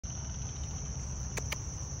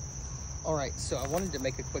All right, so I wanted to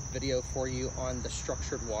make a quick video for you on the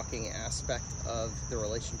structured walking aspect of the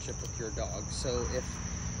relationship with your dog. So if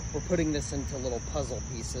we're putting this into little puzzle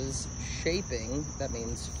pieces, shaping, that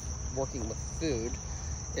means working with food,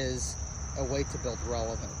 is a way to build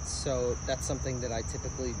relevance. So that's something that I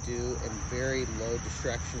typically do in very low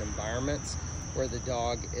distraction environments where the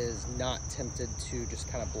dog is not tempted to just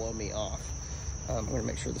kind of blow me off. I'm gonna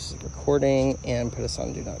make sure this is recording and put us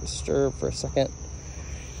on Do Not Disturb for a second.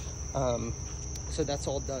 So that's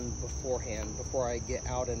all done beforehand, before I get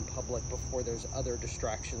out in public, before there's other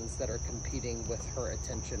distractions that are competing with her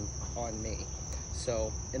attention on me.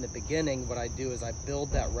 So in the beginning, what I do is I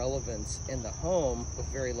build that relevance in the home with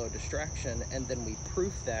very low distraction, and then we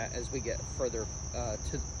proof that as we get further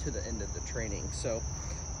to the end of the training. So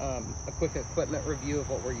a quick equipment review of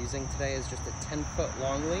what we're using today is just a 10-foot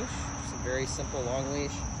long leash, just a very simple long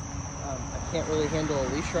leash. I can't really handle a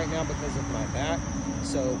leash right now because of my back.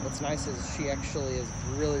 So what's nice is she actually is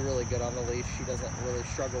really good on the leash. She doesn't really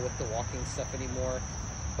struggle with the walking stuff anymore.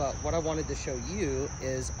 But what I wanted to show you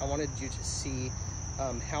is I wanted you to see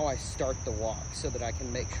how I start the walk so that I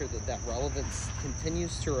can make sure that that relevance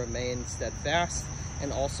continues to remain steadfast,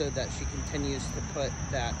 and also that she continues to put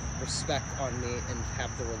that respect on me and have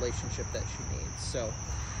the relationship that she needs. So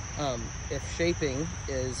if shaping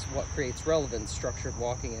is what creates relevance, structured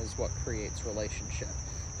walking is what creates relationship,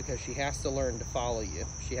 because she has to learn to follow you.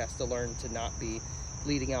 She has to learn to not be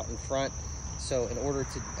leading out in front. So in order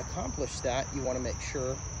to accomplish that, you want to make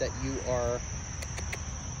sure that you are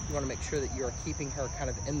keeping her kind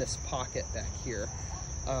of in this pocket back here.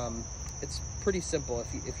 It's pretty simple.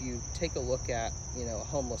 If you take a look at, you know, a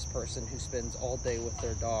homeless person who spends all day with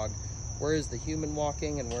their dog, where is the human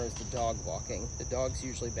walking and where is the dog walking? The dog's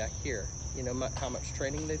usually back here. You know how much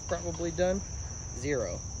training they've probably done?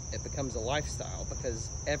 Zero. It becomes a lifestyle because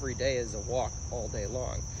every day is a walk all day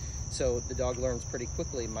long. So the dog learns pretty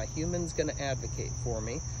quickly, my human's gonna advocate for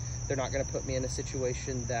me. They're not gonna put me in a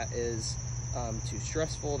situation that is too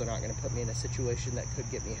stressful. They're not gonna put me in a situation that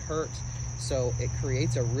could get me hurt. So it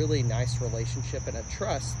creates a really nice relationship and a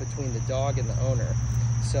trust between the dog and the owner.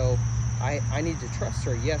 So I need to trust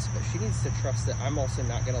her, yes, but she needs to trust that I'm also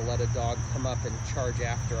not gonna let a dog come up and charge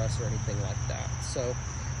after us or anything like that. So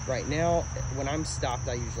right now, when I'm stopped,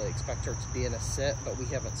 I usually expect her to be in a sit, but we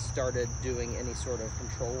haven't started doing any sort of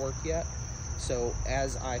control work yet. So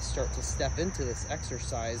as I start to step into this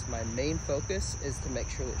exercise, my main focus is to make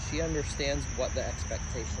sure that she understands what the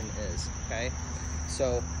expectation is, okay?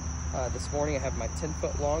 So this morning I have my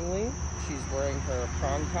 10-foot long lead. She's wearing her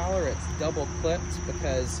prong collar. It's double clipped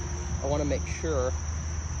because I want to make sure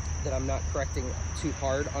that I'm not correcting too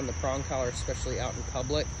hard on the prong collar, especially out in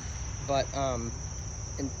public. But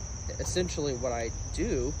essentially what I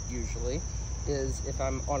do usually is, if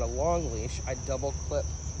I'm on a long leash, I double clip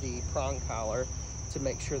the prong collar to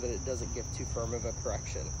make sure that it doesn't give too firm of a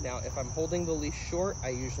correction. Now, if I'm holding the leash short, I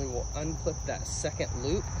usually will unclip that second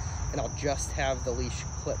loop and I'll just have the leash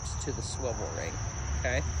clipped to the swivel ring,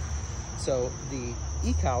 okay? So the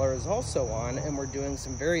e-collar is also on, and we're doing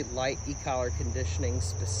some very light e-collar conditioning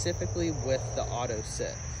specifically with the auto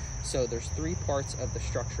sit. So there's 3 parts of the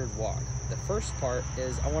structured walk. The first part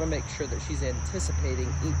is I want to make sure that she's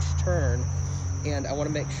anticipating each turn, and I want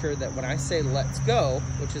to make sure that when I say let's go,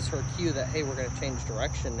 which is her cue that, hey, we're going to change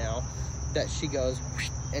direction now, that she goes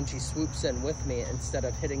and she swoops in with me instead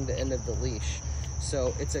of hitting the end of the leash.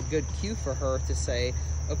 So it's a good cue for her to say,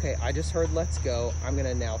 okay, I just heard let's go, I'm going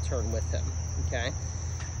to now turn with him, okay?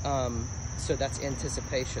 So that's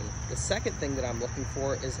anticipation. The second thing that I'm looking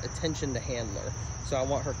for is attention to handler. So I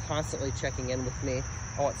want her constantly checking in with me.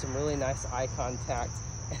 I want some really nice eye contact.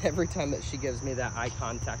 And every time that she gives me that eye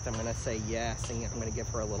contact, I'm gonna say yes, and I'm gonna give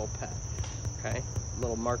her a little pet, okay? A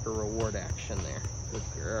little marker reward action there. Good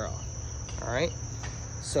girl. All right,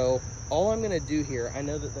 so all I'm gonna do here, I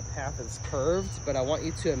know that the path is curved, but I want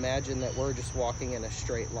you to imagine that we're just walking in a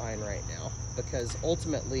straight line right now, because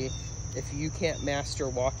ultimately, if you can't master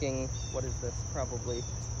walking, what is this, probably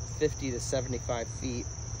 50 to 75 feet,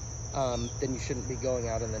 then you shouldn't be going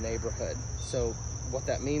out in the neighborhood. So what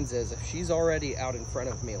that means is, if she's already out in front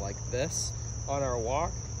of me like this on our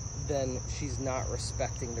walk, then she's not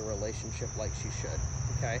respecting the relationship like she should,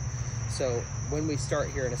 okay? So when we start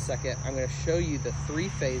here in a second, I'm gonna show you the 3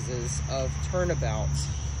 phases of turnabouts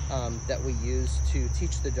that we use to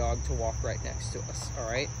teach the dog to walk right next to us, all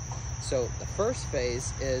right? So the first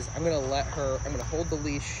phase is I'm gonna hold the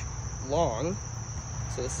leash long.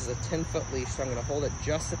 So this is a 10-foot leash, so I'm gonna hold it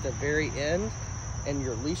just at the very end, and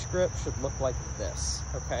your leash grip should look like this,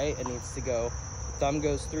 okay? It needs to go, thumb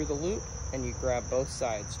goes through the loop, and you grab both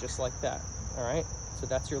sides, just like that. all right? So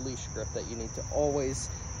that's your leash grip that you need to always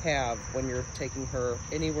have when you're taking her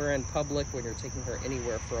anywhere in public, when you're taking her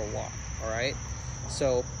anywhere for a walk, all right?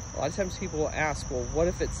 So a lot of times people will ask, well, what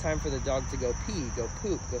if it's time for the dog to go pee, go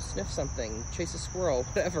poop, go sniff something, chase a squirrel,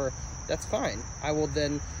 whatever? That's fine. I will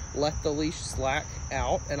then let the leash slack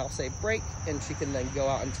out and I'll say break, and she can then go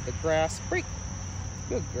out into the grass, break,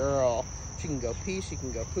 good girl. She can go pee, she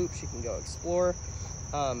can go poop, she can go explore.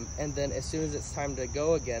 And then as soon as it's time to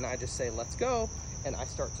go again, I just say, let's go. And I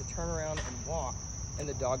start to turn around and walk, and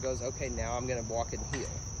the dog goes, okay, now I'm gonna walk and heel,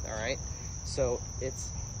 all right? So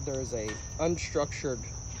there's a unstructured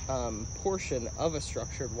portion of a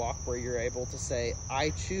structured walk where you're able to say,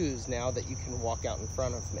 I choose now that you can walk out in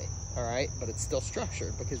front of me, all right? But it's still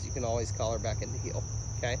structured because you can always call her back into heel,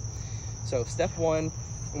 okay? So step one,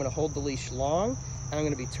 I'm gonna hold the leash long, and I'm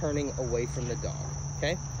gonna be turning away from the dog,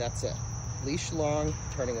 okay? That's it. Leash long,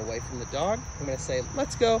 turning away from the dog. I'm gonna say,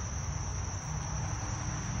 let's go.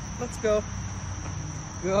 Let's go.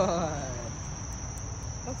 Good.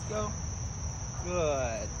 Let's go.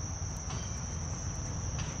 Good.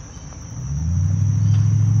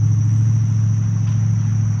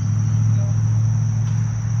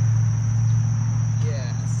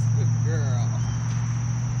 Yes, good girl.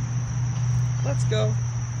 Let's go.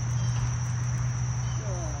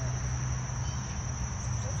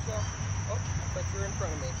 But you're in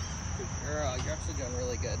front of me. Good girl, you're actually doing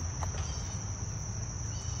really good.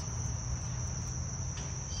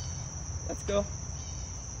 Let's go.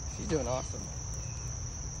 She's doing awesome.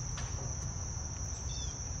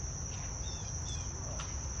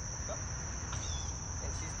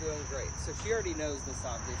 And she's doing great. So she already knows this,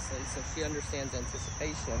 obviously, so she understands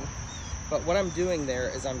anticipation. But what I'm doing there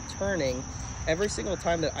is I'm turning every single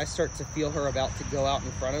time that I start to feel her about to go out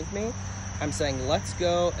in front of me. I'm saying, let's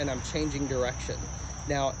go, and I'm changing direction.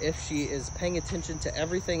 Now, if she is paying attention to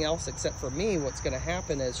everything else except for me, what's gonna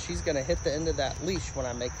happen is she's gonna hit the end of that leash when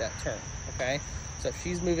I make that turn, okay? So if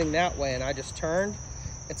she's moving that way and I just turned,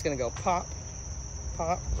 it's gonna go pop,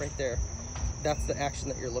 pop, right there. That's the action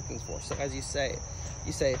that you're looking for. So as you say,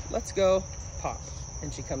 let's go, pop,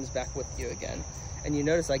 and she comes back with you again. And you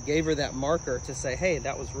notice I gave her that marker to say, hey,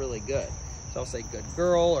 that was really good. So I'll say good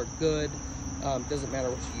girl or good, doesn't matter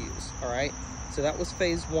what you use, all right? So that was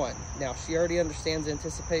phase one. Now she already understands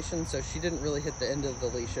anticipation, so she didn't really hit the end of the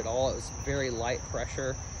leash at all. It was very light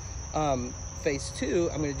pressure. Phase two,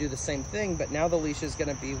 I'm gonna do the same thing, but now the leash is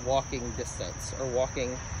gonna be walking distance or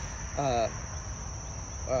walking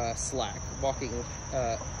slack, walking,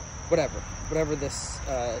 whatever this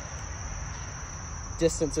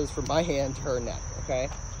distance is from my hand to her neck, okay?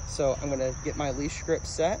 So I'm gonna get my leash grip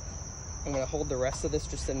set. I'm gonna hold the rest of this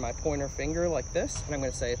just in my pointer finger like this, and I'm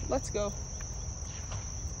gonna say, let's go.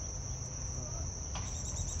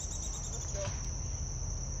 Let's go.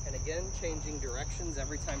 And again, changing directions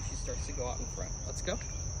every time she starts to go out in front. Let's go.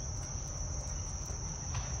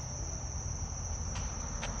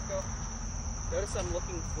 Let's go. Notice I'm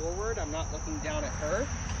looking forward, I'm not looking down at her.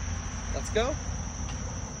 Let's go.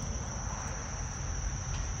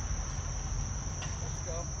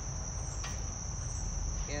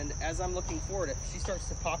 And as I'm looking forward, if she starts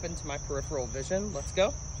to pop into my peripheral vision, let's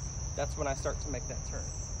go. That's when I start to make that turn.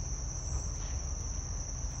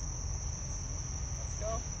 Let's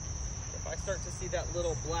go. If I start to see that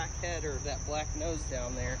little black head or that black nose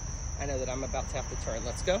down there, I know that I'm about to have to turn.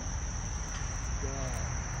 Let's go. Good.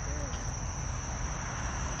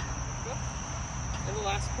 Good. And the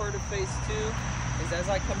last part of phase two is as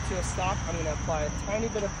I come to a stop, I'm going to apply a tiny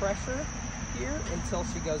bit of pressure here until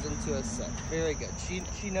she goes into a sit. Very good.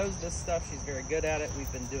 She knows this stuff. She's very good at it.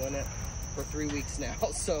 We've been doing it for 3 weeks now,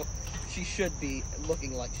 so she should be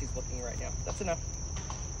looking like she's looking right now. That's enough.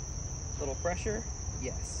 Little pressure.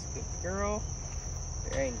 Yes. Good girl.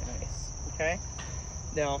 Very nice. Okay.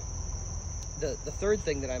 Now, the third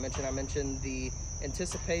thing that I mentioned the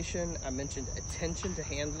anticipation. I mentioned attention to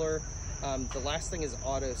handler. The last thing is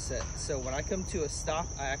auto sit. So when I come to a stop,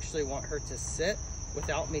 I actually want her to sit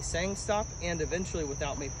without me saying stop, and eventually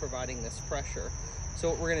without me providing this pressure. So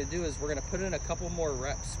what we're gonna do is we're gonna put in a couple more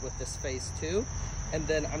reps with this phase two, and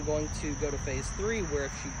then I'm going to go to phase three, where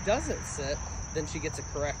if she doesn't sit, then she gets a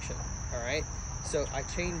correction, all right? So I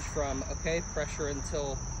change from, okay, pressure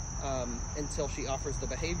until she offers the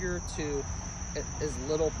behavior, to as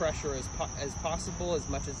little pressure as possible, as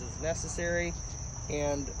much as is necessary.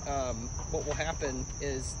 And what will happen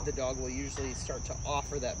is the dog will usually start to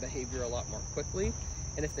offer that behavior a lot more quickly.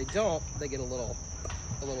 And if they don't, they get a little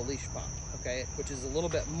leash pop, okay? Which is a little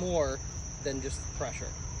bit more than just pressure,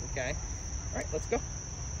 okay? All right, let's go.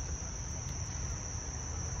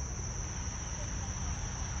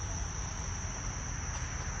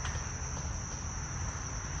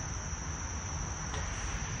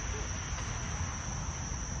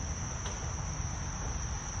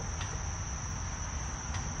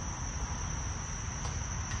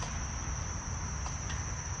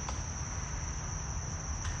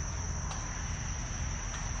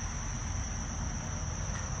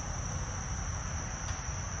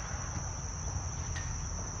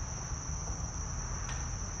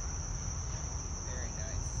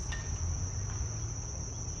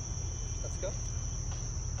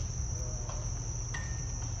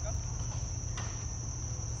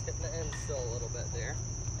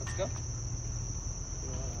 Let's go.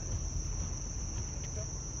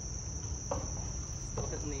 Still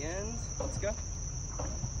hitting the ends. Let's go.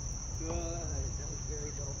 Good. That was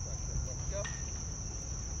very little pressure. Let's go.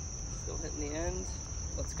 Still hitting the end.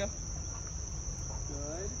 Let's go.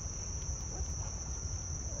 Good. Let's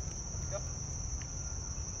go.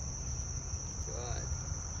 Good.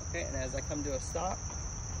 Okay, and as I come to a stop,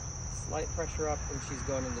 slight pressure up, and she's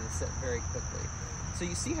going into the sit very quickly. So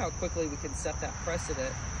you see how quickly we can set that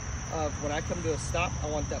precedent of when I come to a stop, I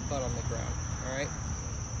want that butt on the ground, all right?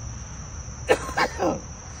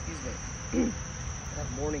 Excuse me. That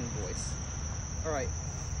morning voice. All right,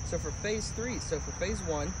 so for phase 3, so for phase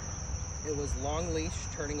 1, it was long leash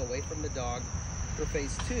turning away from the dog. For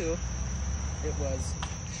phase 2, it was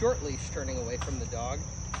short leash turning away from the dog.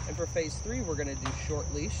 And for phase 3, we're gonna do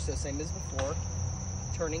short leash, so same as before,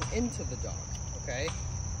 turning into the dog, okay?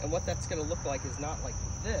 And what that's gonna look like is not like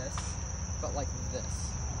this, but like this,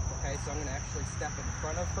 okay? So I'm gonna actually step in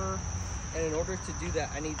front of her, and in order to do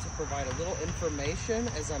that, I need to provide a little information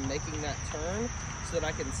as I'm making that turn so that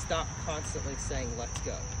I can stop constantly saying, let's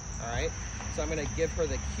go, all right? So I'm gonna give her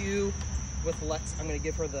the cue with I'm gonna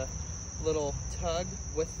give her the little tug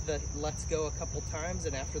with the let's go a couple times,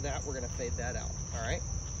 and after that, we're gonna fade that out, all right?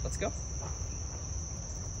 Let's go. Let's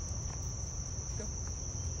go.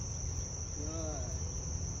 Good.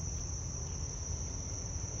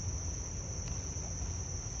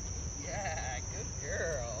 Yeah, good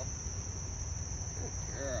girl. Good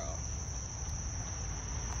girl.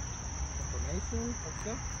 Information. Let's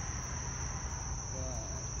go. Good.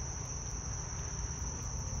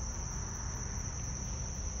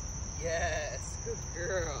 Yes, good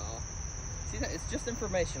girl. See that? It's just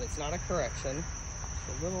information. It's not a correction. A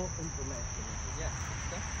little information. Yes, let's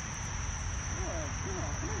go. Good, come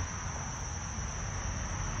on.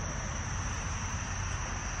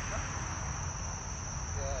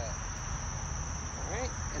 Good. All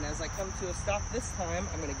right, and as I come to a stop this time,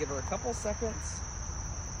 I'm gonna give her a couple seconds.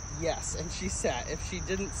 Yes, and she sat. If she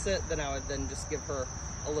didn't sit, then I would then just give her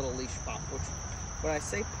a little leash pop, which when I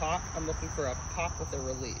say pop, I'm looking for a pop with a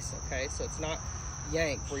release, okay? So it's not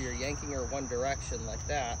yank where you're yanking her one direction like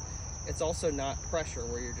that. It's also not pressure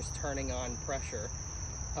where you're just turning on pressure,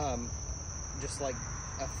 just like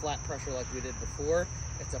a flat pressure like we did before.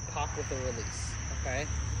 It's a pop with a release, okay?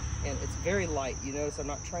 And it's very light. You notice I'm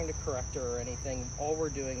not trying to correct her or anything. All we're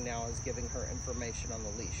doing now is giving her information on the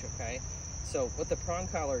leash, okay? So what the prong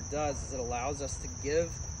collar does is it allows us to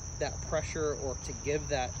give that pressure or to give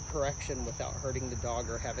that correction without hurting the dog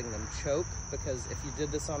or having them choke, because if you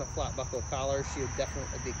did this on a flat buckle collar, she would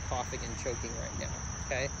definitely be coughing and choking right now,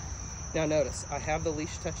 okay? Now notice, I have the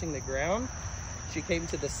leash touching the ground. She came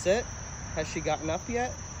to the sit. Has she gotten up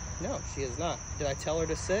yet? No, she has not. Did I tell her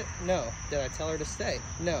to sit? No. Did I tell her to stay?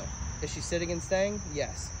 No. Is she sitting and staying?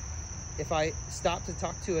 Yes. If I stop to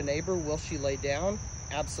talk to a neighbor, will she lay down?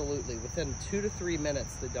 Absolutely. Within 2 to 3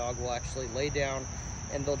 minutes, the dog will actually lay down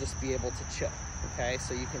and they'll just be able to chill, okay?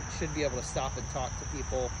 So you should be able to stop and talk to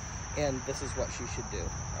people, and this is what she should do,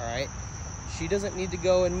 all right? She doesn't need to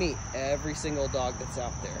go and meet every single dog that's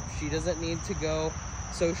out there. She doesn't need to go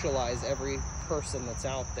socialize every person that's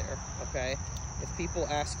out there, okay? If people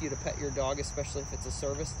ask you to pet your dog, especially if it's a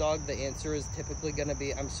service dog, the answer is typically gonna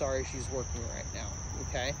be, I'm sorry, she's working right now,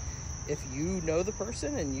 okay? If you know the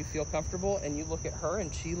person and you feel comfortable and you look at her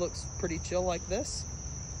and she looks pretty chill like this,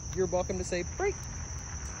 you're welcome to say, break.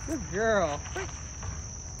 Good girl, break.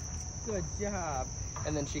 Good job.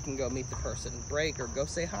 And then she can go meet the person, break, or go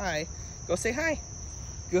say hi. Go say hi.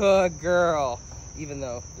 Good girl. Even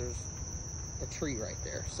though there's a tree right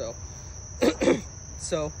there.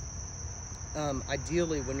 So,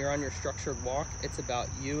 ideally, when you're on your structured walk, it's about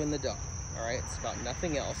you and the dog. All right, it's about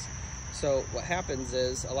nothing else. So what happens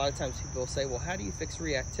is a lot of times people say, well, how do you fix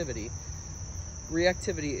reactivity?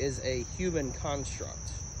 Reactivity is a human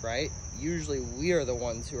construct, right? Usually we are the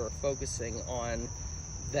ones who are focusing on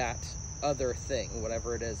that other thing,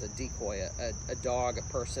 whatever it is, a decoy, a dog, a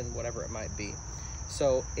person, whatever it might be.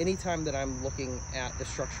 So anytime that I'm looking at the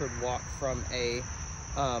structured walk from a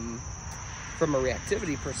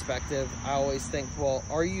reactivity perspective, I always think, well,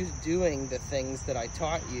 are you doing the things that I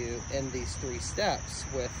taught you in these 3 steps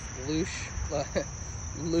with loose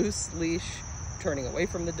leash, turning away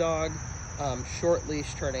from the dog, short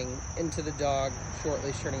leash, turning into the dog, short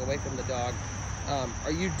leash, turning away from the dog?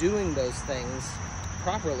 Are you doing those things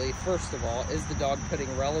properly? First of all, is the dog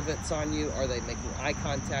putting relevance on you? Are they making eye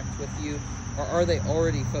contact with you? Or are they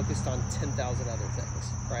already focused on 10,000 other things,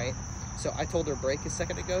 right? So I told her break a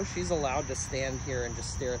second ago. She's allowed to stand here and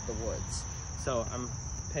just stare at the woods. So I'm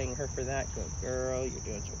paying her for that. Good girl, you're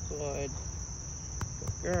doing so good.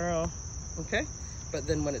 Good girl. Okay, But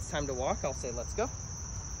then when it's time to walk, I'll say, let's go.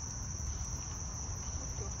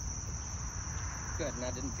 Good, and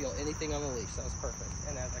I didn't feel anything on the leash. That was perfect.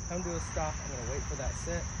 And as I come to a stop, I'm gonna wait for that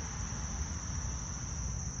sit.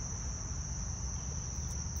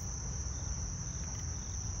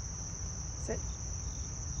 Sit.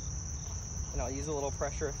 And I'll use a little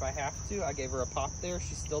pressure if I have to. I gave her a pop there.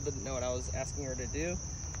 She still didn't know what I was asking her to do.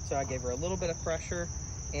 So I gave her a little bit of pressure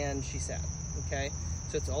and she sat, okay?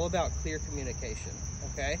 So it's all about clear communication,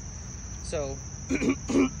 okay? So,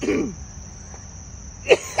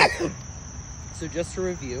 so just to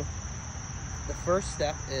review, the first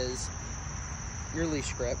step is your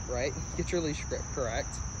leash grip, right? Get your leash grip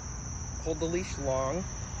correct. Hold the leash long,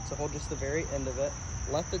 so hold just the very end of it.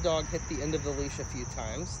 Let the dog hit the end of the leash a few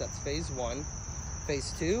times. That's phase one.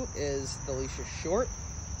 Phase two is the leash is short.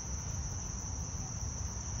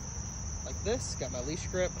 Like this, got my leash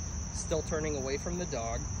grip, still turning away from the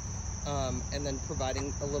dog, and then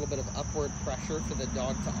providing a little bit of upward pressure for the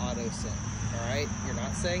dog to auto sit, all right? You're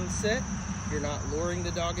not saying sit, you're not luring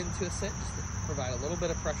the dog into a sit, just provide a little bit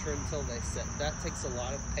of pressure until they sit. That takes a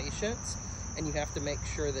lot of patience, and you have to make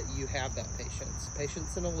sure that you have that patience.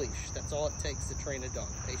 Patience and a leash, that's all it takes to train a dog,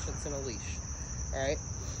 patience and a leash, all right?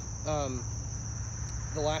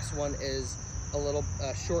 The last one is a little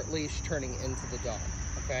short leash turning into the dog,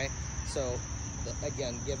 okay? So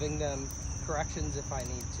again, giving them corrections if I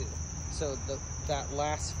need to. So that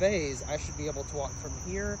last phase, I should be able to walk from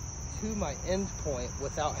here to my end point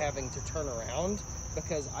without having to turn around,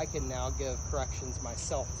 because I can now give corrections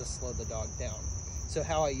myself to slow the dog down. So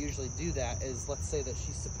how I usually do that is, let's say that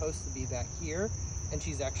she's supposed to be back here and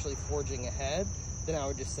she's actually forging ahead, then I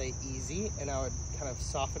would just say easy, and I would kind of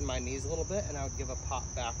soften my knees a little bit, and I would give a pop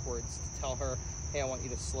backwards to tell her, hey, I want you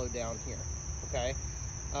to slow down here, okay?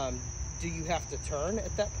 Do you have to turn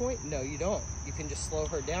at that point? No, you don't. You can just slow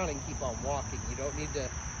her down and keep on walking. You don't need to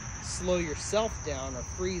slow yourself down or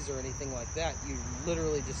freeze or anything like that. You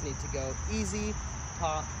literally just need to go easy,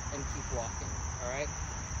 pop, and keep walking, all right?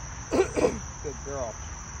 Good girl.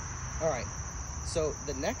 All right, so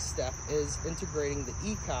the next step is integrating the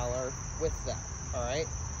e-collar with that, all right?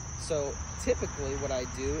 So typically what I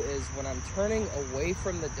do is when I'm turning away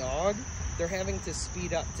from the dog, they're having to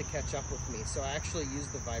speed up to catch up with me. So I actually use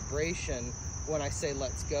the vibration. When I say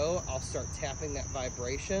let's go, I'll start tapping that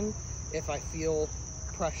vibration if I feel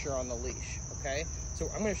pressure on the leash, okay? So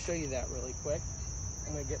I'm gonna show you that really quick.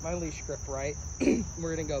 I'm gonna get my leash grip right.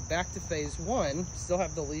 We're gonna go back to phase one, still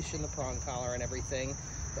have the leash and the prong collar and everything.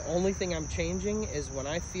 The only thing I'm changing is when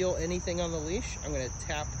I feel anything on the leash, I'm gonna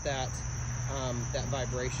tap that, that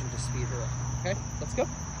vibration to speed her up, okay? Let's go.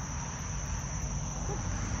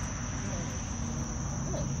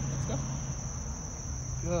 Good, let's go.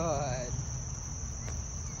 Good.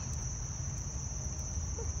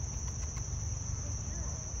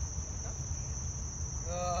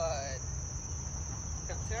 Good.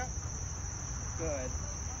 Tap, tap. Good.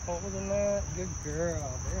 Hold in that. Good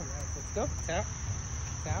girl. Very nice. Let's go. Tap.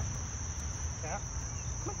 Tap. Tap.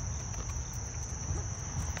 Come on.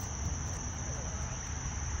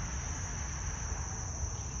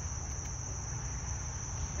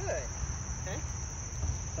 Good. Okay.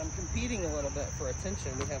 So I'm competing a little bit for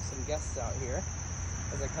attention. We have some guests out here.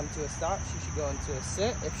 As I come to a stop, she should go into a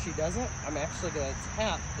sit. If she doesn't, I'm actually going to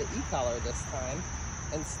tap the e-collar this time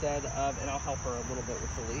instead of, and I'll help her a little bit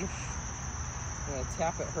with the leash. I'm going to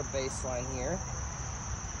tap at her baseline here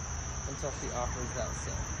until she offers that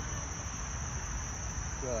sit.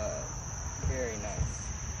 Good. Very nice.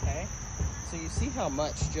 Okay? So you see how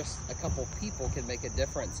much just a couple people can make a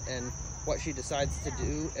difference in what she decides to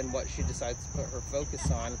do and what she decides to put her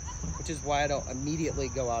focus on, which is why I don't immediately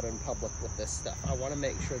go out in public with this stuff. I want to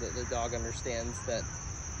make sure that the dog understands that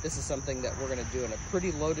this is something that we're going to do in a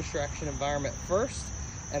pretty low distraction environment first,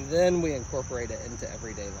 and then we incorporate it into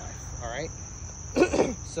everyday life, all right?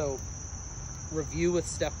 So review with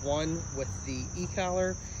step one with the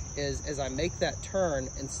e-collar is, as I make that turn,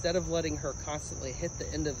 instead of letting her constantly hit the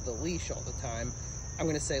end of the leash all the time, I'm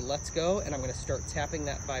going to say let's go, and I'm going to start tapping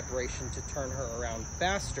that vibration to turn her around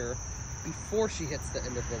faster before she hits the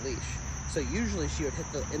end of the leash. So usually she would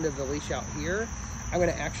hit the end of the leash out here. I'm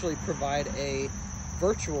going to actually provide a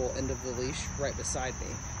virtual end of the leash right beside me.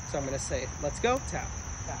 So I'm going to say let's go, tap,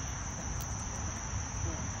 tap.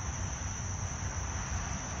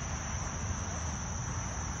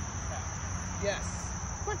 Yes.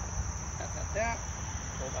 Tap, tap, tap.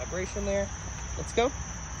 Little vibration there. Let's go.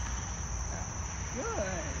 Good.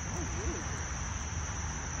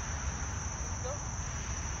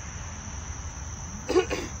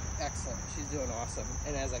 Excellent. She's doing awesome.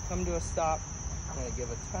 And as I come to a stop, I'm going to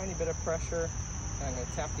give a tiny bit of pressure And I'm going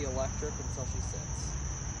to tap the electric until she sits.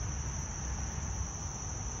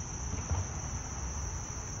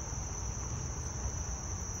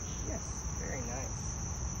 Yes, very nice.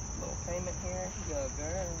 Little payment here. Good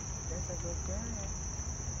girl. There's a good girl.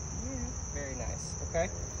 Yeah, very nice. Okay.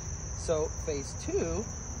 So phase 2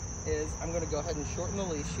 is I'm going to go ahead and shorten the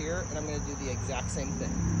leash here, and I'm going to do the exact same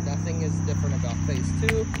thing. Nothing is different about phase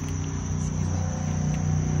 2.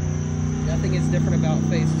 Nothing is different about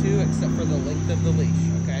phase 2 except for the length of the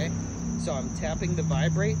leash, okay? So I'm tapping the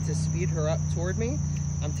vibrate to speed her up toward me.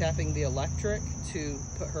 I'm tapping the electric to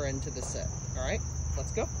put her into the sit. All right,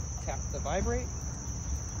 let's go. Tap the vibrate.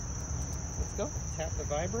 Let's go. Tap the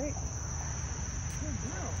vibrate. Good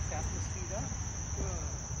girl. Tap the speed up. Good.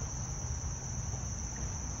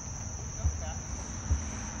 Go, tap.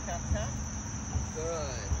 Tap, tap.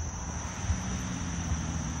 Good.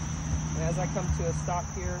 And as I come to a stop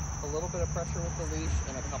here, a little bit of pressure with the leash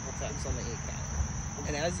and a couple taps on the E-collar.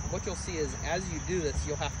 And as what you'll see is as you do this,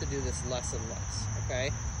 you'll have to do this less and less,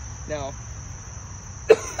 okay? Now,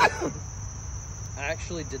 I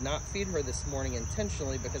actually did not feed her this morning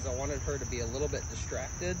intentionally because I wanted her to be a little bit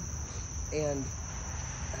distracted, and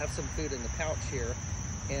I have some food in the pouch here.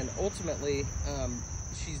 And ultimately,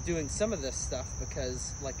 she's doing some of this stuff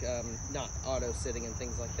because not auto sitting and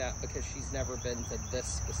things like that because she's never been to this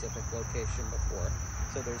specific location before.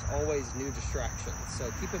 So there's always new distractions.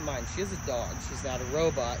 So keep in mind, she is a dog. She's not a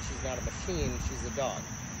robot. She's not a machine. She's a dog.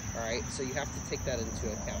 All right. So you have to take that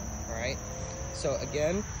into account. All right. So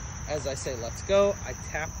again, as I say, let's go, I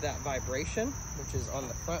tap that vibration, which is on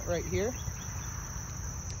the front right here.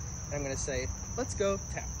 And I'm going to say, let's go,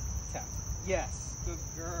 tap, tap. Yes. Good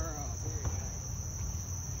girl. Very nice.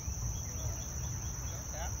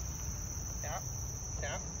 Tap, tap,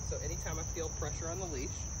 tap. So anytime I feel pressure on the leash,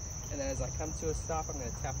 and then as I come to a stop, I'm going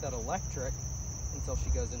to tap that electric until she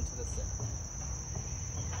goes into the sit.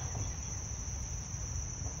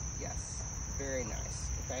 Yes, very nice.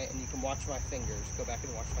 Okay, and you can watch my fingers. Go back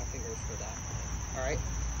and watch my fingers for that. All right.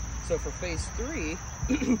 So for phase 3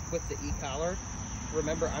 with the E-collar,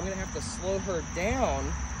 remember I'm going to have to slow her down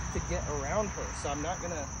to get around her. So I'm not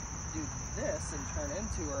going to do this and turn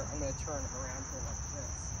into her. I'm going to turn around her like this.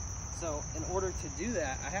 So in order to do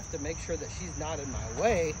that, I have to make sure that she's not in my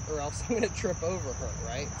way, or else I'm going to trip over her,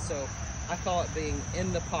 right? So I call it being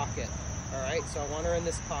in the pocket. All right. So I want her in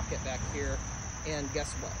this pocket back here. And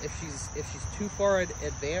guess what? If she's too far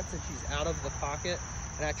advanced and she's out of the pocket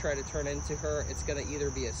and I try to turn into her, it's going to either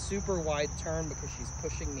be a super wide turn because she's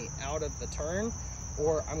pushing me out of the turn,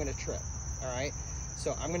 or I'm going to trip. All right.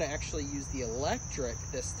 So I'm going to actually use the electric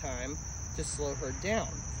this time to slow her down.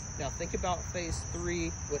 Now think about phase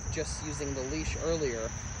 3 with just using the leash earlier.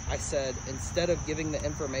 I said, instead of giving the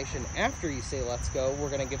information after you say let's go, we're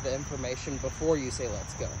going to give the information before you say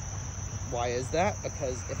let's go. Why is that?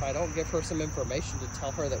 Because if I don't give her some information to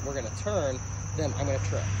tell her that we're going to turn, then I'm going to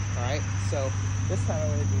trip. All right. So this time I'm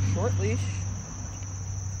going to do short leash.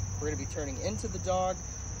 We're going to be turning into the dog,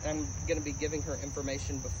 and I'm going to be giving her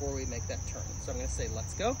information before we make that turn. So I'm going to say,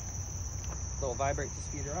 let's go. Little vibrate to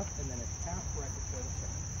speed her up, and then a tap right before the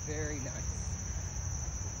turn. Very nice.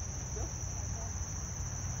 Let's go.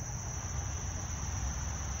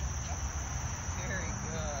 Very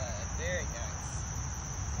good. Very nice.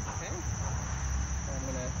 Okay. I'm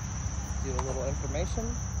going to do a little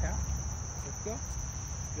information. Tap. Let's go.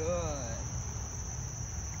 Good.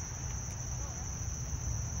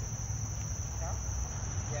 Tap.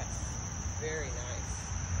 Yes. Very nice.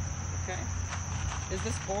 Okay. Is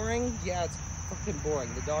this boring? Yeah, it's fucking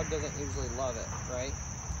boring. The dog doesn't usually love it, right?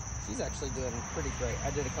 She's actually doing pretty great.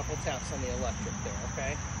 I did a couple taps on the electric there,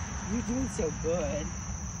 okay? You're doing so good.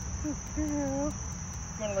 Good girl.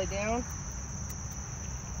 You want to lay down?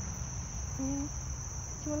 Do you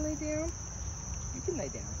want to lay down? You can lay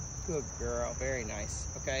down. Good girl. Very nice.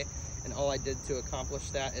 Okay. And all I did to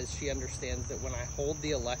accomplish that is she understands that when I hold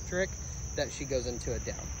the electric, that she goes into a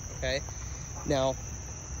down. Okay. Now,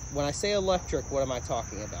 when I say electric, what am I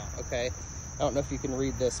talking about? Okay. I don't know if you can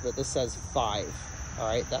read this, but this says 5. All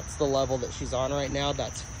right. That's the level that she's on right now.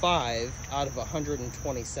 That's 5 out of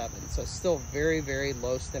 127. So still very, very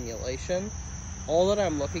low stimulation. All that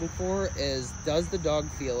I'm looking for is, does the dog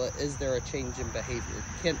feel it? Is there a change in behavior?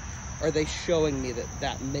 Are they showing me that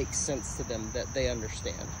that makes sense to them, that they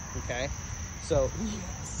understand? Okay. So,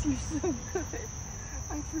 yes, you're so good.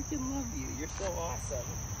 I freaking love you. You're so awesome.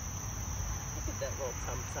 Look at that little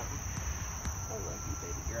tum-tum. I love you,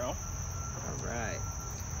 baby girl. All right.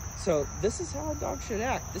 So this is how a dog should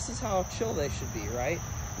act. This is how chill they should be, right?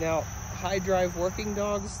 Now, high drive working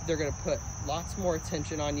dogs, they're going to put lots more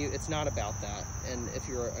attention on you. It's not about that. And if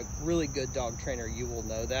you're a really good dog trainer, you will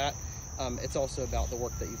know that. it's also about the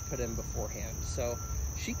work that you've put in beforehand. So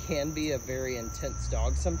she can be a very intense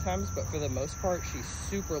dog sometimes, but for the most part, she's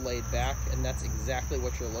super laid back, and that's exactly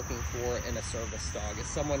what you're looking for in a service dog. Is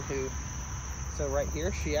someone who, so right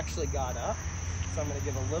here, she actually got up. So I'm gonna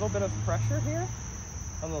give a little bit of pressure here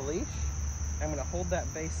on the leash. I'm gonna hold that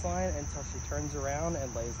baseline until she turns around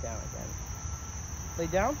and lays down again. Lay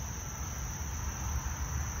down.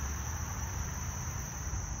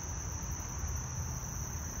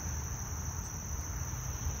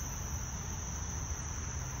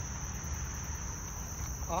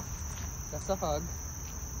 Off. That's a hug.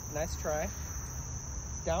 Nice try.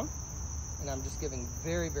 Down. And I'm just giving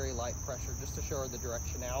very, very light pressure just to show her the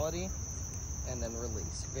directionality, and then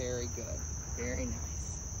release. Very good. Very nice.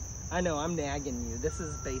 I know I'm nagging you. This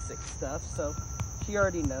is basic stuff, so she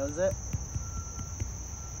already knows it.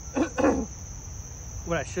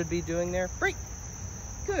 What I should be doing there, break.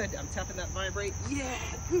 Good. I'm tapping that vibrate. Yeah,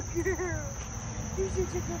 good girl. You're such a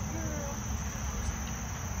good girl.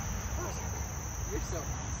 You're so awesome.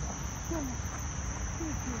 Come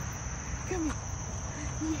here. Come here.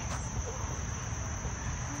 Yes.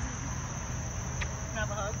 Have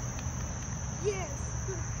a hug. Yes.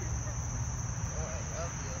 Oh, I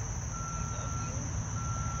love you. I love you.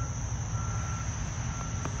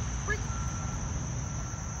 Break.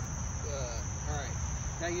 Good. All right.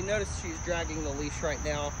 Now you notice she's dragging the leash right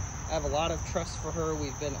now. I have a lot of trust for her.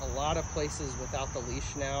 We've been a lot of places without the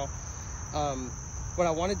leash now. What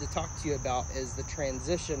I wanted to talk to you about is the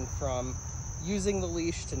transition from using the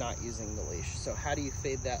leash to not using the leash. So how do you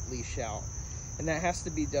fade that leash out? And that has to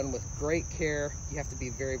be done with great care. You have to be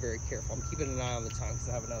very, very careful. I'm keeping an eye on the time because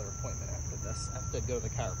I have another appointment after this. I have to go to the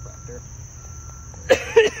chiropractor.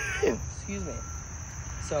 Excuse me.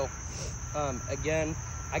 So, again,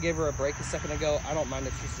 I gave her a break a second ago. I don't mind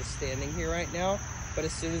if she's just standing here right now, but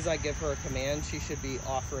as soon as I give her a command, she should be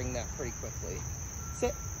offering that pretty quickly.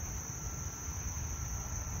 Sit.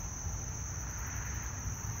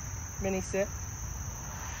 Mini sit.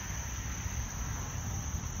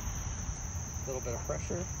 A little bit of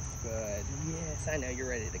pressure. Good. Yes, I know you're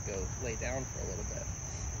ready to go lay down for a little bit.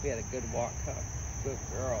 We had a good walk, huh? Good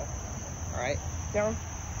girl. All right, down.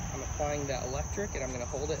 I'm applying that electric, and I'm gonna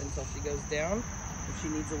hold it until she goes down. If she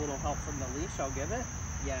needs a little help from the leash, I'll give it.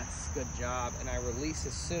 Yes, good job. And I release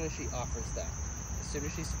as soon as she offers that. As soon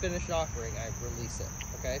as she's finished offering, I release it,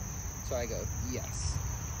 okay? So I go, yes,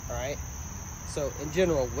 all right? So in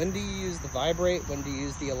general, when do you use the vibrate? When do you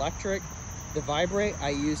use the electric? The vibrate I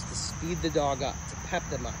use to speed the dog up, to pep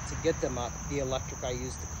them up, to get them up. The electric I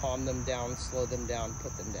use to calm them down, slow them down,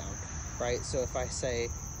 put them down, right? So if I say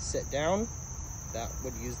sit down, that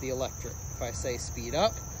would use the electric. If I say speed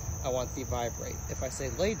up, I want the vibrate. If I say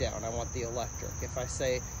lay down, I want the electric. If I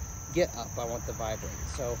say get up, I want the vibrate.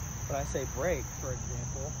 So when I say break, for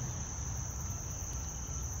example,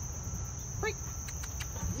 break.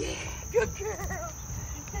 Yeah, good girl.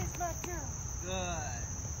 That's my girl. Good.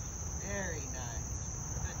 Very nice.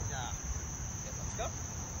 Good job. Okay, let's go.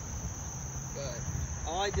 Good.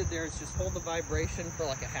 All I did there is just hold the vibration for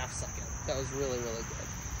like a half second. That was really, really good.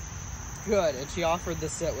 Good. And she offered the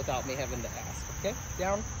sit without me having to ask. Okay,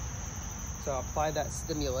 down. So I'll apply that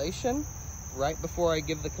stimulation right before I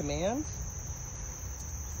give the command.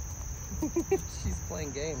 She's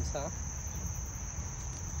playing games, huh?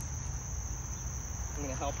 I'm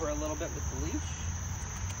gonna help her a little bit with the leash.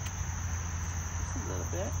 Just a little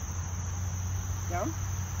bit. Down.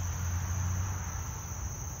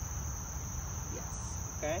 Yes,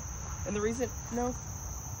 okay. And the reason, no, I'm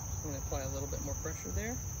gonna apply a little bit more pressure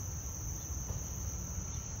there.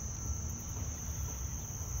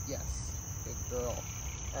 Yes, good girl.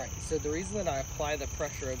 All right, so the reason that I apply the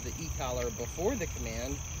pressure of the e-collar before the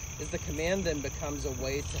command is the command then becomes a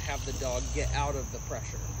way to have the dog get out of the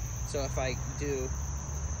pressure. So if I do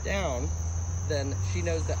down, then she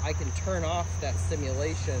knows that I can turn off that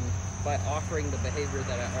stimulation by offering the behavior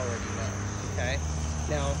that I already know, okay?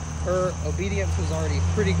 Now, her obedience was already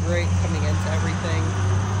pretty great coming into everything.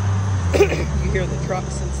 You hear the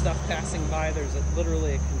trucks and stuff passing by. There's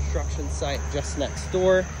literally a construction site just next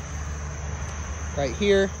door, right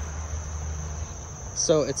here.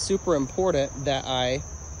 So it's super important that I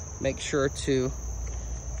make sure to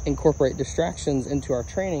incorporate distractions into our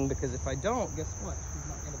training, because if I don't, guess what? She's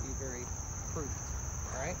not going to be very prudent,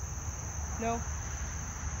 all right? No. A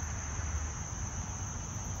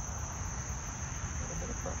little bit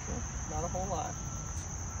of pressure, not a whole lot.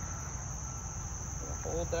 I'm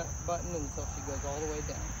gonna hold that button until she goes all the way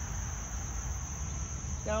down.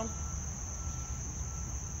 Down.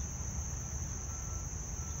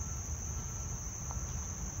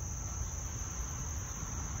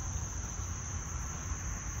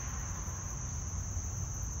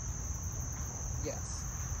 yes.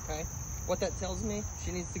 Okay? What that tells me,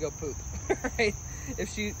 she needs to go poop, right?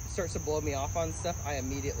 If she starts to blow me off on stuff, I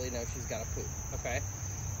immediately know she's got to poop, okay?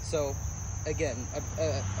 So, again,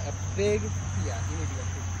 a big, yeah, you need to go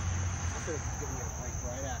poop. I should have given you a break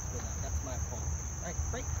right after that. That's my fault. All right,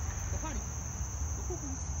 break. Go potty. Go poop.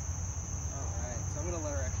 All right, so I'm going to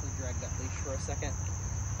let her actually drag that leash for a second.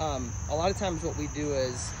 A lot of times what we do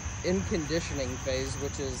is in conditioning phase,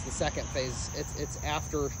 which is the second phase, it's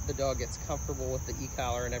after the dog gets comfortable with the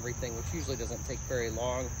e-collar and everything, which usually doesn't take very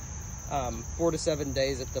long. 4 to 7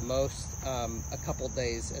 days at the most, a couple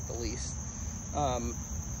days at the least.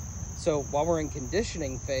 So while we're in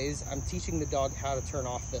conditioning phase, I'm teaching the dog how to turn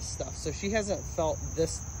off this stuff. So she hasn't felt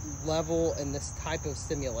this level and this type of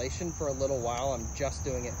stimulation for a little while. I'm just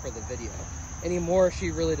doing it for the video. Anymore,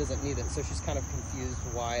 she really doesn't need it, so she's kind of confused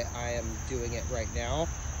why I am doing it right now.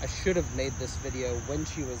 I should have made this video when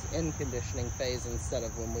she was in conditioning phase instead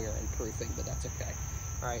of when we were in proofing, but that's okay.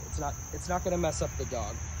 All right, it's not going to mess up the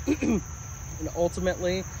dog. And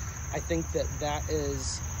ultimately, I think that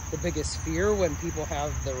is the biggest fear when people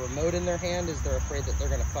have the remote in their hand, is they're afraid that they're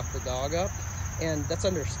going to fuck the dog up, and that's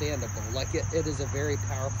understandable. Like it is a very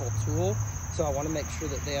powerful tool. So I want to make sure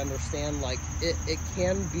that they understand, like, it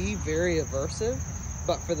can be very aversive,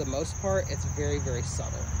 but for the most part, it's very, very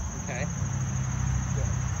subtle, okay? Good.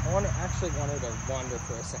 I actually want her to wander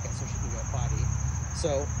for a second so she can go potty.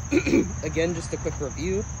 So, again, just a quick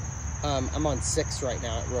review. I'm on 6 right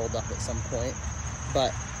now. It rolled up at some point.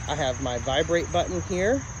 But I have my vibrate button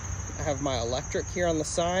here. I have my electric here on the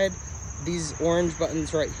side. These orange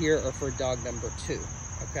buttons right here are for dog number 2,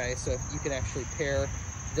 okay? So you can actually pair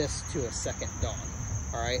this to a second dog.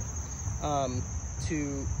 All right,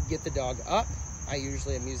 to get the dog up, I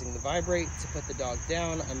usually am using the vibrate. To put the dog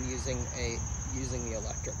down, I'm using the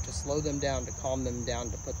electric to slow them down, to calm them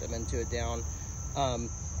down, to put them into a down.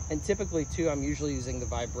 And typically too, I'm usually using the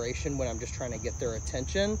vibration when I'm just trying to get their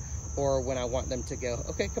attention, or when I want them to go,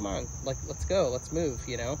 okay, come on, like, let's go, let's move,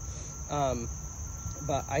 you know.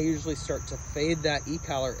 But I usually start to fade that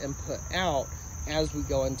e-collar input out as we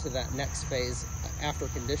go into that next phase after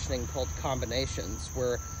conditioning, called combinations,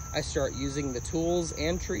 where I start using the tools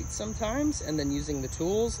and treats sometimes, and then using the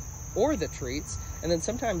tools or the treats, and then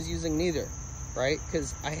sometimes using neither, right?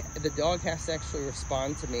 Because the dog has to actually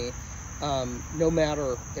respond to me, no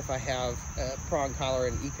matter if I have a prong collar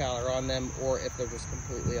and e-collar on them, or if they're just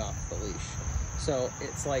completely off the leash. So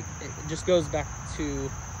it's like, it just goes back to,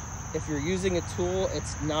 if you're using a tool,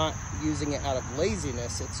 it's not using it out of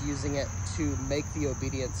laziness, it's using it to make the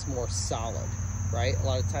obedience more solid, right? A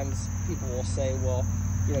lot of times people will say, well,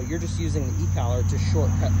 you know, you're just using the e-collar to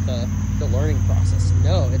shortcut the learning process.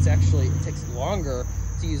 No, it's actually, it takes longer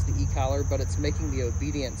to use the e-collar, but it's making the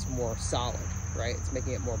obedience more solid, right? It's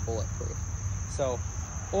making it more bulletproof. So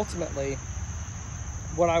ultimately,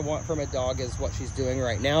 what I want from a dog is what she's doing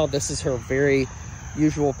right now. This is her very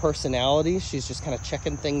usual personality. She's just kind of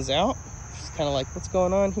checking things out. She's kind of like, what's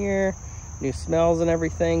going on here? New smells and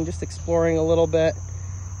everything, just exploring a little bit,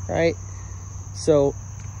 right? So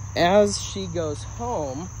as she goes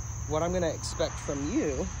home, what I'm going to expect from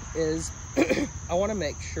you is I want to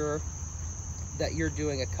make sure that you're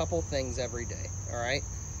doing a couple things every day, all right?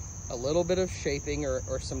 A little bit of shaping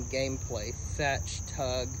or some gameplay, fetch,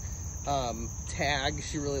 tug, tag.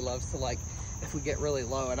 She really loves to, like, if we get really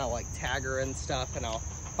low and I'll like tag her and stuff, and I'll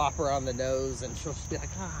pop her on the nose and she'll just be like,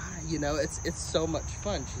 ah, you know, it's so much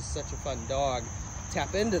fun. She's such a fun dog.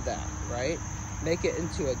 Tap into that, right? Make it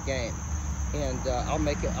into a game. And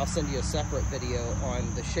I'll send you a separate video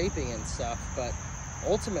on the shaping and stuff, but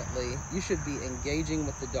ultimately you should be engaging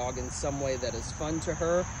with the dog in some way that is fun to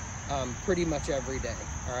her, pretty much every day.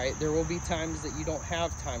 All right, there will be times that you don't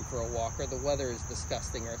have time for a walk, or the weather is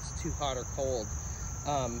disgusting, or it's too hot or cold.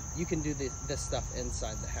 You can do this stuff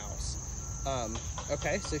inside the house.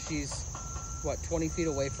 Okay, so she's, what, 20 feet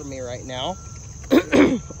away from me right now.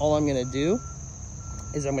 All I'm gonna do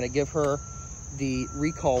is I'm gonna give her the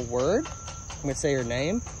recall word. I'm gonna say her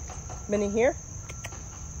name. Minnie here?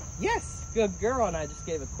 Yes, good girl. And I just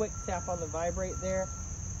gave a quick tap on the vibrate there.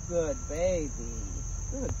 Good baby,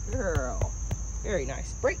 good girl. Very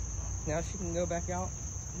nice. Break. Now she can go back out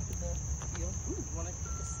into the field. Ooh, you wanna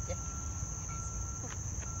get the stick?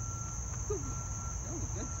 Ooh, that was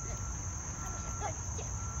a good stick. Good stick.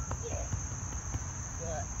 Yeah.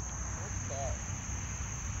 Good. Okay.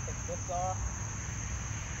 Take this off.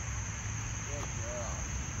 Good girl.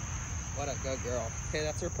 What a good girl. Okay,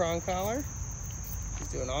 that's her prong collar. She's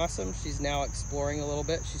doing awesome. She's now exploring a little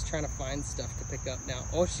bit. She's trying to find stuff to pick up now.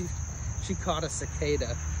 Oh, she caught a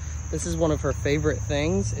cicada. This is one of her favorite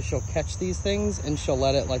things, is she'll catch these things and she'll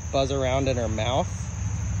let it like buzz around in her mouth.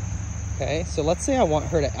 Okay, so let's say I want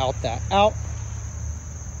her to out that. Out.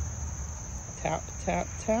 Tap, tap,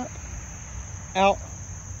 tap. Out.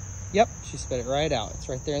 Yep, she spit it right out. It's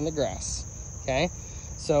right there in the grass. Okay,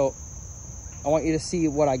 so I want you to see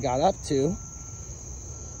what I got up to.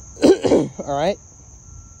 All right.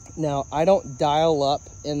 Now, I don't dial up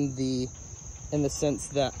in the sense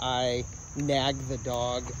that I nag the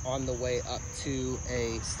dog on the way up to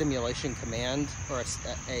a stimulation command or a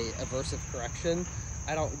aversive correction.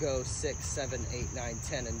 I don't go 6, 7, 8, 9,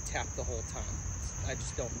 10 and tap the whole time. I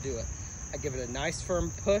just don't do it. I give it a nice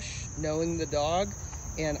firm push, knowing the dog,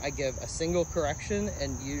 and I give a single correction,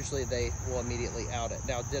 and usually they will immediately out it.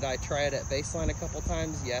 Now, did I try it at baseline a couple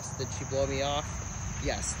times? Yes. Did she blow me off?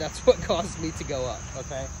 Yes. That's what caused me to go up,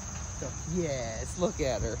 okay? So, yes, look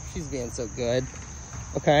at her. She's being so good,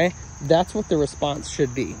 okay? That's what the response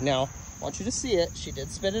should be. Now, I want you to see it. She did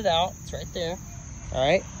spit it out. It's right there, all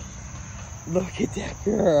right? Look at that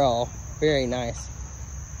girl. Very nice.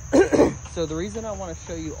 So the reason I want to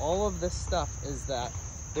show you all of this stuff is that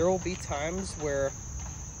there will be times where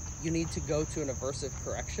you need to go to an aversive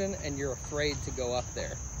correction and you're afraid to go up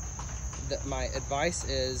there. My advice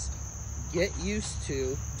is get used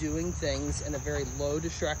to doing things in a very low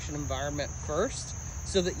distraction environment first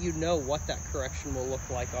so that you know what that correction will look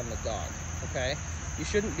like on the dog, okay? You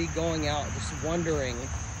shouldn't be going out just wondering,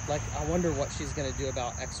 like, I wonder what she's going to do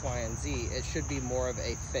about X, Y, and Z. It should be more of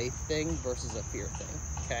a faith thing versus a fear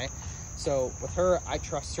thing, okay? So with her, I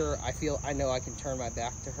trust her. I know I can turn my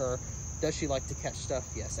back to her. Does she like to catch stuff?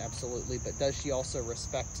 Yes, absolutely. But does she also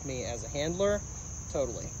respect me as a handler?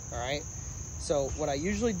 Totally, all right? So what I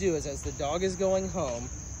usually do is as the dog is going home,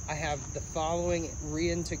 I have the following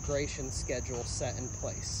reintegration schedule set in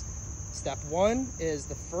place. Step 1 is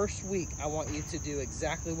the first week, I want you to do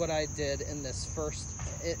exactly what I did in this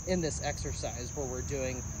exercise where we're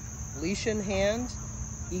doing leash in hand,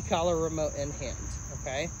 e-collar remote in hand,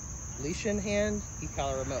 okay? Leash in hand,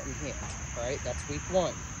 e-collar remote in hand, all right? That's week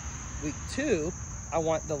 1. Week 2, I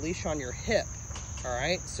want the leash on your hip, all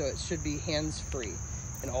right? So it should be hands-free.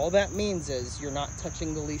 And all that means is you're not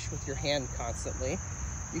touching the leash with your hand constantly.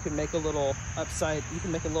 You can make a little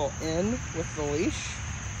in with the leash,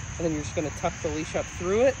 and then you're just gonna tuck the leash up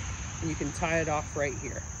through it, and you can tie it off right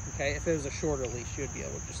here, okay? If it was a shorter leash, you would be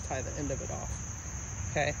able to just tie the end of it off,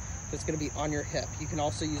 okay? So it's gonna be on your hip. You can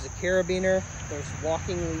also use a carabiner. There's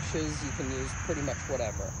walking leashes. You can use pretty much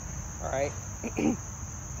whatever, all right?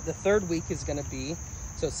 The third week is gonna be,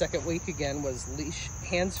 so second week again was leash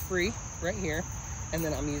hands-free right here, and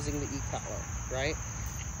then I'm using the e-collar, right?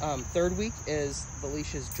 Third week is the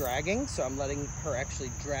leash is dragging, so I'm letting her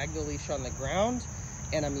actually drag the leash on the ground,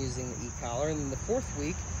 and I'm using the e-collar. And then the fourth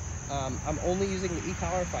week, I'm only using the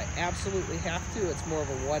e-collar if I absolutely have to. It's more of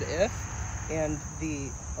a what if, and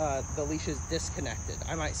the leash is disconnected.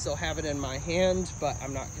 I might still have it in my hand, but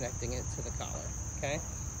I'm not connecting it to the collar, okay?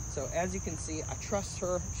 So as you can see, I trust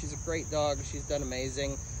her. She's a great dog. She's done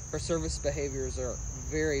amazing. Her service behaviors are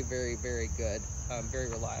very, very, very good. Very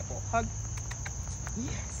reliable. Hug.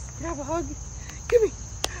 Yes. Can I have a hug? Give me.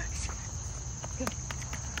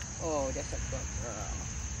 Oh, that's a good girl.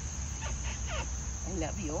 I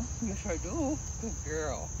love you. Yes, I do. Good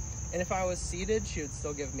girl. And if I was seated, she would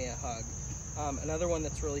still give me a hug. Another one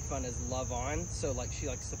that's really fun is Love On. So like she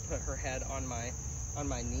likes to put her head on my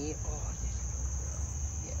knee. Oh,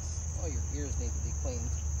 yes. Oh, your ears need to be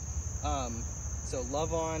cleaned. So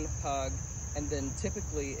Love On, hug. And then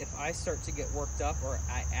typically if I start to get worked up or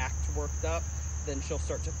I act worked up, then she'll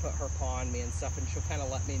start to put her paw on me and stuff, and she'll kind of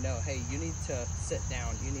let me know, hey, you need to sit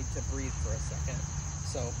down, you need to breathe for a second.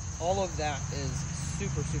 So all of that is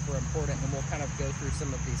super, super important, and we'll kind of go through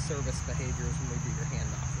some of these service behaviors when we do your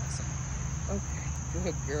handoff lesson. Okay,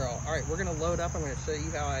 good girl. All right, we're gonna load up. I'm gonna show you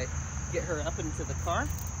how I get her up into the car.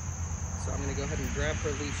 So I'm gonna go ahead and grab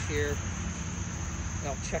her leash here.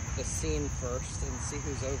 I'll check the scene first and see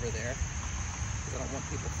who's over there, because I don't want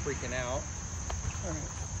people freaking out. All right.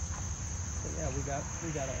 So yeah, we got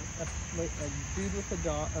a dude with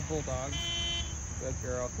a bulldog. Good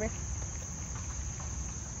girl. Come here.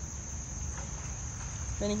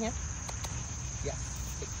 Minnie here? Yeah,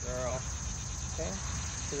 good girl. Okay.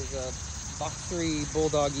 So there's a boxery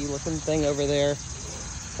bulldoggy looking thing over there.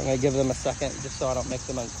 I'm gonna give them a second just so I don't make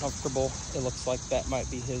them uncomfortable. It looks like that might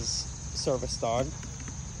be his service dog.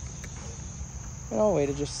 And I'll wait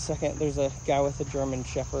just a second. There's a guy with a German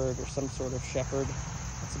Shepherd or some sort of Shepherd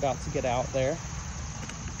that's about to get out there.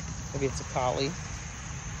 Maybe it's a collie.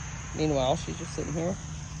 Meanwhile, she's just sitting here.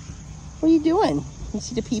 What are you doing? You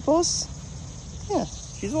see the peoples? Yeah,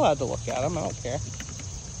 she's allowed to look at them. I don't care.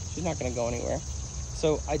 She's not going to go anywhere.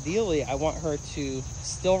 So ideally, I want her to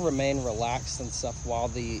still remain relaxed and stuff while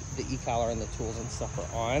the e-collar and the tools and stuff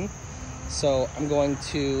are on. So I'm going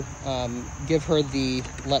to give her the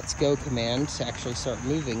let's go command to actually start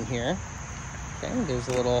moving here. Okay, there's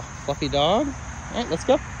a little fluffy dog. All right, let's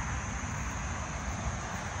go.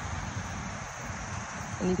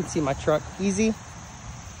 And you can see my truck. Easy.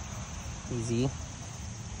 Easy.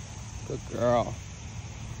 Good girl.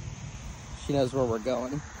 She knows where we're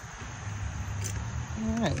going.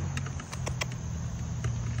 All right.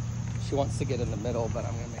 She wants to get in the middle, but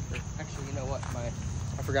I'm gonna make her, actually, you know what?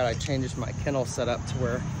 I forgot I changed my kennel setup to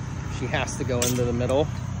where she has to go into the middle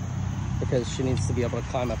because she needs to be able to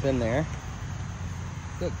climb up in there.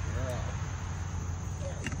 Good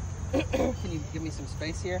girl. Can you give me some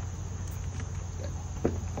space here?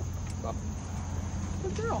 Good. Well,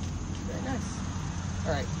 good girl. Very nice.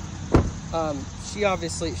 All right.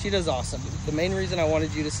 She does awesome. The main reason I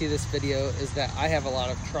wanted you to see this video is that I have a lot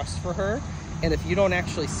of trust for her. And if you don't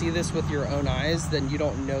actually see this with your own eyes, then you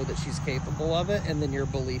don't know that she's capable of it, and then your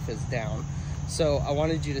belief is down. So I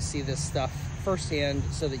wanted you to see this stuff firsthand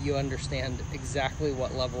so that you understand exactly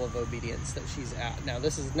what level of obedience that she's at. Now,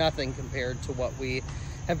 this is nothing compared to what we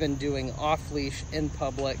have been doing off leash in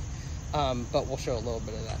public, but we'll show a little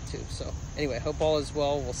bit of that too. So anyway, hope all is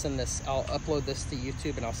well. I'll upload this to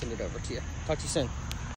YouTube and I'll send it over to you. Talk to you soon.